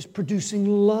 Faith is producing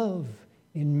love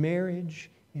in marriage,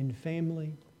 in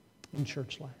family, in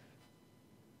church life.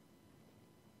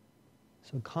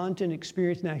 So content,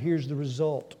 experience. Now here's the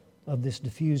result of this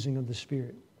diffusing of the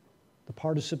Spirit. The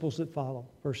participles that follow.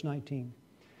 Verse 19.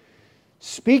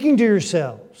 Speaking to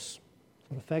yourselves.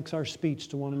 It affects our speech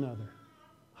to one another.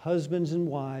 Husbands and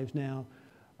wives now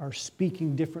are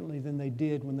speaking differently than they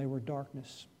did when they were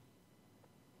darkness.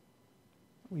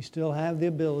 We still have the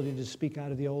ability to speak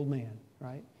out of the old man,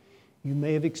 right? You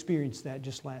may have experienced that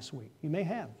just last week. You may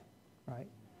have, right?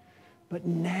 But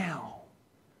now,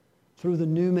 through the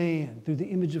new man, through the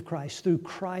image of Christ, through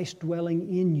Christ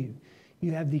dwelling in you,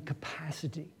 you have the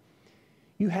capacity.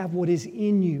 You have what is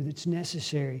in you that's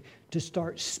necessary to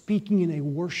start speaking in a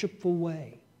worshipful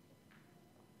way.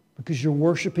 Because you're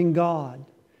worshiping God,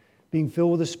 being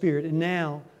filled with the Spirit. And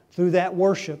now, through that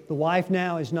worship, the wife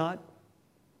now is not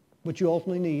what you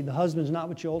ultimately need. The husband's not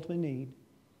what you ultimately need.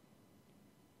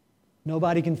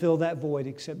 Nobody can fill that void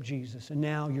except Jesus. And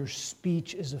now your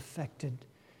speech is affected.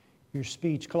 Your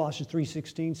speech. Colossians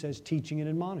 3:16 says teaching and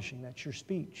admonishing. That's your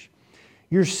speech.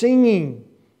 You're singing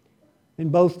in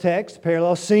both texts,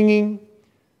 parallel, singing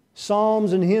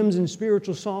psalms and hymns and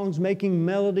spiritual songs, making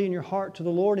melody in your heart to the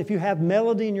Lord. If you have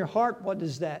melody in your heart, what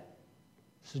does that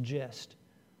suggest?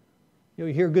 You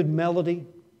hear good melody,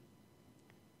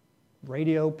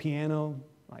 radio, piano,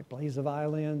 like plays the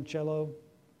violin, cello.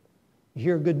 You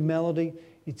hear a good melody,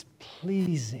 it's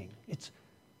pleasing. It's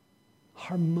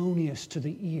harmonious to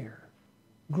the ear.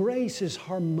 Grace is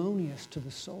harmonious to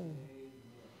the soul.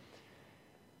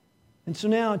 And so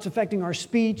now it's affecting our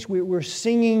speech. We're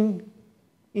singing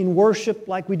in worship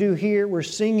like we do here. We're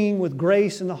singing with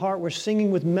grace in the heart. We're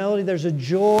singing with melody. There's a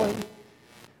joy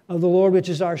of the Lord, which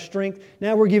is our strength.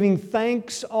 Now we're giving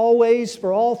thanks always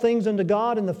for all things unto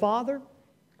God and the Father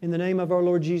in the name of our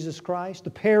Lord Jesus Christ. The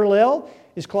parallel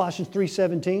is Colossians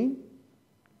 3:17.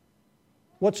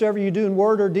 Whatsoever you do in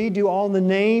word or deed, do all in the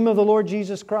name of the Lord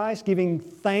Jesus Christ, giving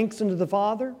thanks unto the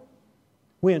Father.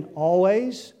 When?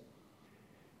 Always.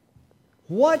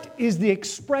 What is the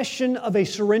expression of a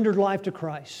surrendered life to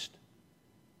Christ?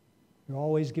 You're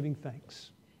always giving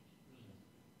thanks.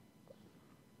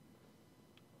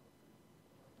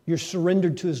 You're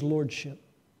surrendered to His Lordship.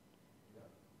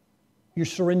 You're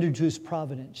surrendered to His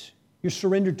providence. You're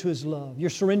surrendered to His love. You're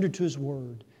surrendered to His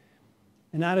Word.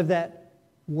 And out of that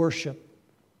worship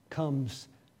comes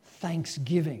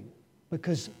thanksgiving.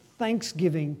 Because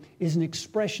thanksgiving is an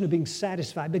expression of being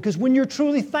satisfied. Because when you're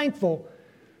truly thankful,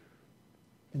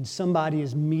 then somebody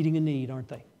is meeting a need, aren't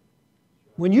they?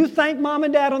 When you thank Mom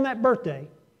and Dad on that birthday,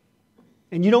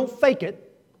 and you don't fake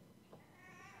it,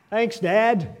 thanks,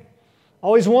 Dad.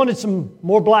 Always wanted some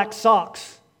more black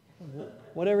socks.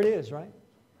 Whatever it is, right?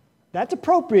 That's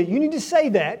appropriate. You need to say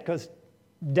that because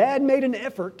Dad made an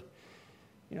effort.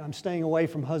 You know, I'm staying away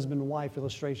from husband and wife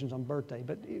illustrations on birthday,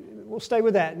 but we'll stay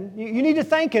with that. And you need to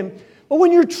thank Him. But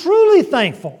when you're truly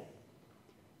thankful,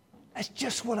 that's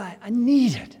just what I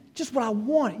needed. Just what I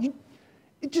wanted.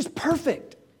 It's just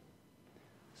perfect.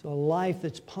 So a life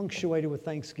that's punctuated with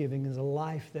thanksgiving is a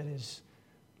life that is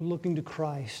looking to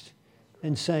Christ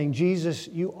and saying, Jesus,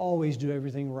 you always do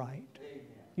everything right.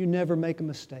 You never make a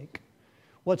mistake.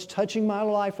 What's touching my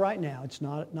life right now, it's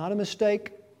not a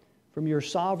mistake from your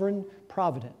sovereign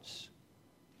providence.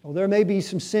 Well, there may be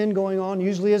some sin going on,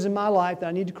 usually is in my life that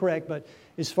I need to correct, but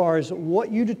as far as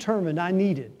what you determined I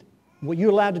needed, what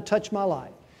you allowed to touch my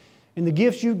life, and the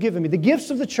gifts you've given me, the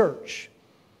gifts of the church,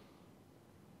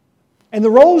 and the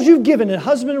roles you've given as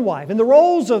husband and wife, and the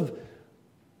roles of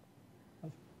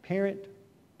parent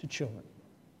to children.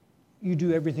 you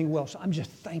do everything well. So I'm just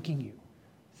thanking you.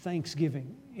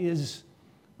 Thanksgiving is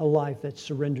a life that's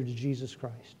surrendered to Jesus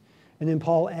Christ. And then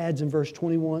Paul adds in verse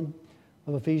 21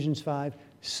 of Ephesians 5,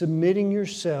 submitting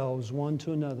yourselves one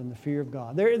to another in the fear of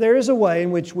God. There is a way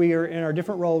in which we are, in our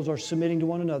different roles, are submitting to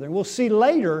one another. And we'll see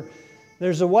later,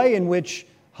 there's a way in which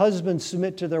husbands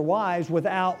submit to their wives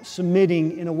without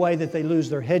submitting in a way that they lose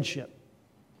their headship.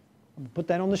 I'm going to put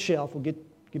that on the shelf. We'll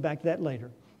get back to that later.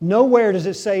 Nowhere does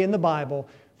it say in the Bible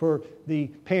for the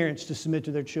parents to submit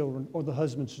to their children or the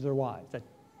husbands to their wives.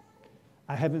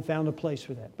 I haven't found a place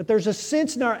for that. But there's a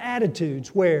sense in our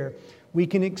attitudes where we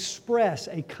can express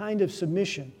a kind of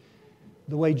submission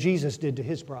the way Jesus did to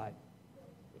His bride.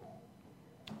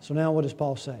 So now what does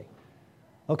Paul say?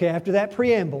 Okay, after that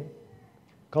preamble,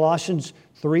 Colossians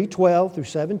 3:12 through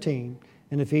 17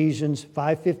 and Ephesians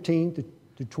 5:15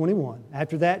 through 21.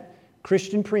 After that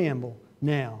Christian preamble,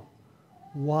 now,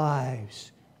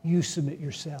 wives, you submit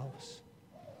yourselves.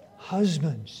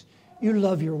 Husbands, you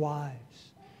love your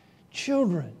wives.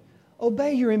 Children,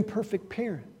 obey your imperfect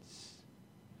parents.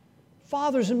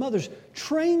 Fathers and mothers,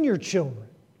 train your children.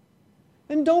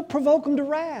 And don't provoke them to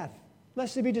wrath,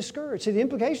 lest they be discouraged. See, the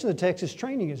implication of the text is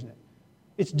training, isn't it?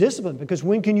 It's discipline, because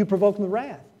when can you provoke them to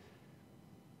wrath?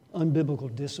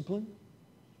 Unbiblical discipline.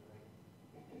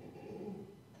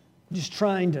 Just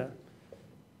trying to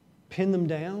pin them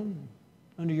down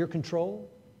under your control.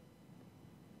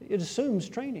 It assumes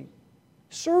training.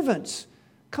 Servants,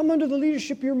 come under the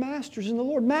leadership of your masters in the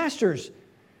Lord. Masters,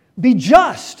 be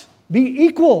just, be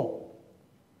equal.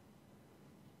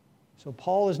 So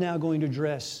Paul is now going to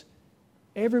address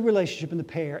every relationship in the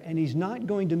pair, and he's not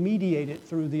going to mediate it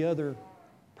through the other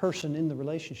person in the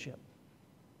relationship.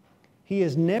 He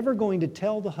is never going to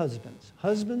tell the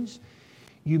husbands,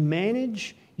 you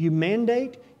manage, you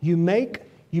mandate, you make,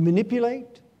 you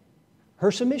manipulate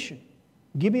her submission.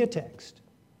 Give me a text.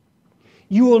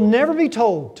 You will never be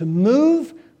told to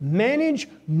move, manage,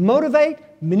 motivate,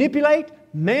 manipulate,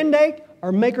 mandate,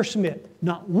 or make her submit.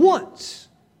 Not once.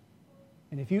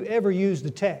 And if you ever use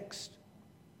the text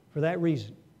for that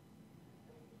reason,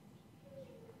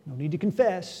 no need to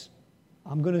confess.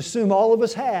 I'm going to assume all of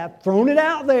us have thrown it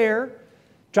out there,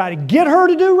 try to get her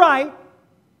to do right,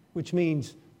 which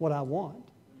means what I want.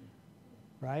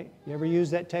 Right? You ever use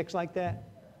that text like that?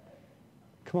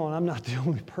 Come on, I'm not the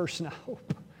only person, I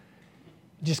hope.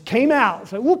 It just came out.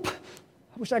 It's like, whoop,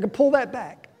 I wish I could pull that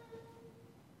back.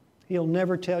 He'll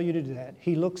never tell you to do that.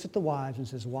 He looks at the wives and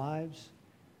says, wives,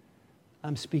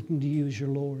 I'm speaking to you as your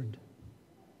Lord.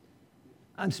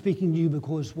 I'm speaking to you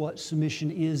because what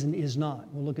submission is and is not.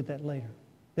 We'll look at that later.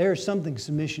 There is something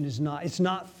submission is not. It's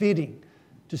not fitting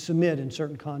to submit in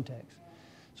certain contexts.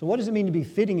 So what does it mean to be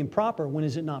fitting and proper? When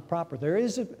is it not proper? There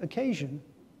is a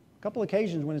couple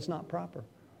occasions when it's not proper.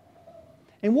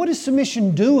 And what is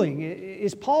submission doing?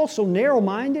 Is Paul so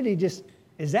narrow-minded? Is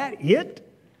that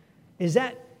it? Is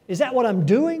that what I'm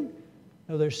doing?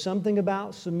 No, there's something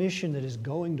about submission that is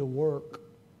going to work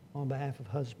on behalf of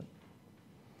husband.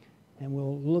 And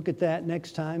we'll look at that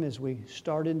next time as we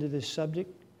start into this subject.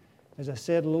 As I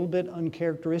said, a little bit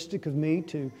uncharacteristic of me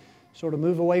to sort of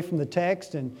move away from the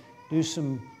text and do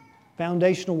some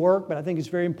foundational work, but I think it's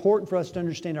very important for us to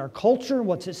understand our culture,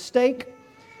 what's at stake,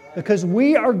 because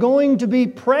we are going to be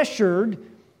pressured,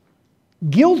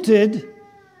 guilted,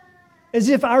 as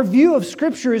if our view of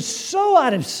Scripture is so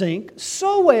out of sync,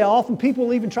 so way off, and people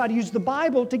will even try to use the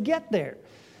Bible to get there.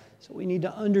 So we need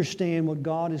to understand what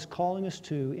God is calling us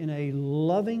to in a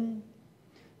loving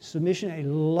submission, a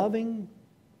loving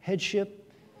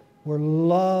headship, where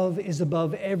love is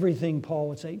above everything, Paul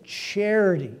would say.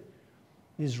 Charity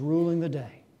is ruling the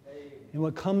day. And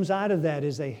what comes out of that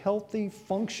is a healthy,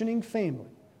 functioning family.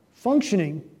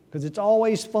 Functioning, because it's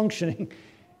always functioning.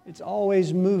 It's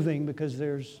always moving, because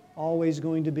there's always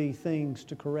going to be things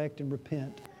to correct and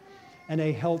repent. And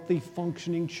a healthy,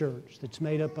 functioning church that's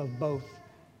made up of both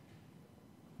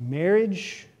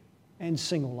marriage and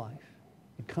single life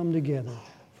that come together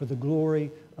for the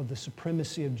glory of the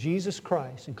supremacy of Jesus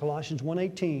Christ in Colossians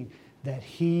 1:18, that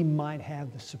He might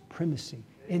have the supremacy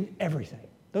in everything.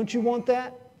 Don't you want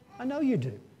that? I know you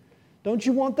do. Don't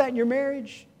you want that in your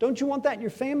marriage? Don't you want that in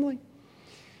your family?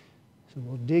 So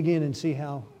we'll dig in and see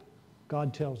how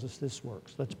God tells us this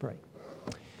works. Let's pray.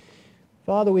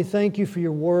 Father, we thank You for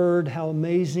Your Word, how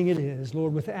amazing it is.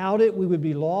 Lord, without it, we would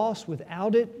be lost.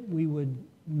 Without it, we would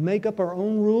make up our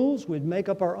own rules. We'd make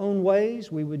up our own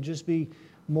ways. We would just be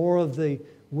more of the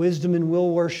wisdom and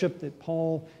will worship that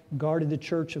Paul guarded the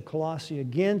church of Colossae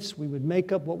against. We would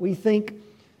make up what we think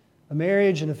a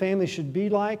marriage and a family should be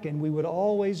like, and we would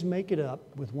always make it up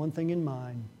with one thing in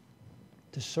mind: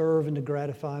 to serve and to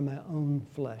gratify my own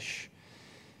flesh.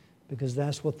 because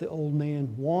that's what the old man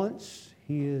wants.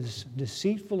 He is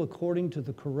deceitful according to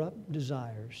the corrupt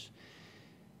desires.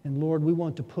 And Lord, we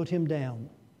want to put him down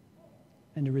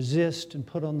and to resist and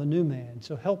put on the new man.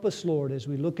 So help us, Lord, as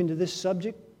we look into this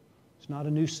subject. It's not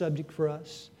a new subject for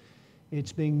us.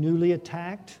 It's being newly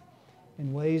attacked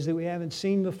in ways that we haven't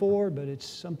seen before, but it's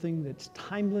something that's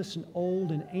timeless and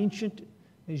old and ancient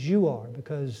as you are,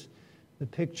 because the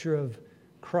picture of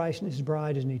Christ and his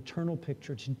bride is an eternal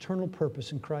picture. It's an eternal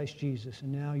purpose in Christ Jesus.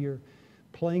 And now you're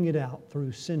playing it out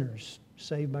through sinners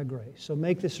saved by grace. So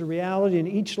make this a reality in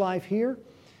each life here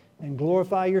and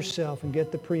glorify yourself and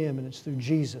get the preeminence through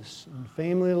Jesus in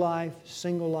family life,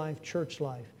 single life, church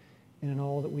life, and in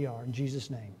all that we are. In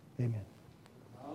Jesus' name, amen.